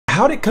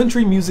how did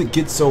country music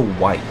get so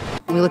white?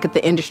 When we look at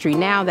the industry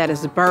now that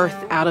is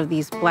birthed out of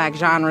these black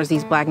genres,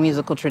 these black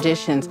musical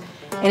traditions,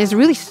 and it's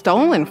really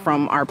stolen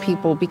from our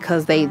people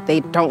because they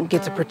don't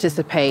get to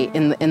participate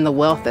in the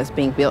wealth that's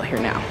being built here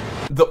now.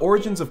 The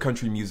origins of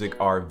country music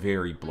are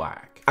very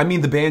black. I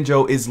mean, the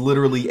banjo is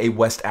literally a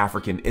West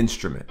African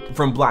instrument,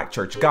 from black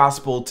church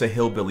gospel to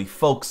hillbilly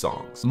folk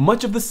songs.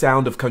 Much of the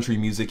sound of country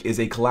music is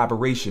a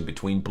collaboration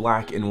between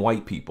black and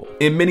white people.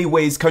 In many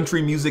ways,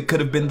 country music could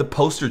have been the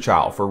poster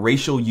child for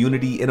racial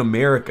unity in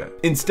America.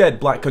 Instead,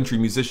 black country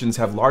musicians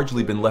have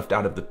largely been left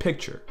out of the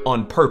picture,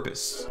 on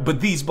purpose. But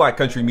these black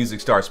country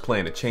music stars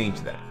plan to change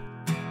that.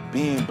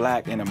 Being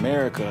black in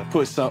America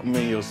puts something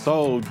in your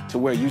soul to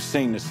where you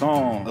sing the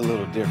song a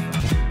little different.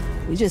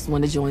 We just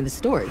want to join the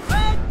story.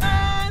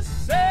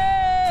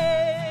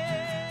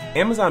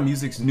 Amazon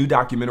Music's new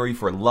documentary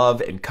for Love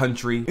and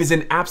Country is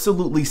an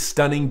absolutely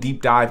stunning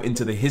deep dive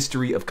into the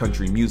history of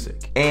country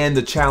music and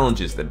the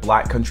challenges that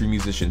black country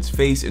musicians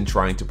face in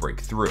trying to break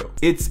through.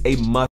 It's a must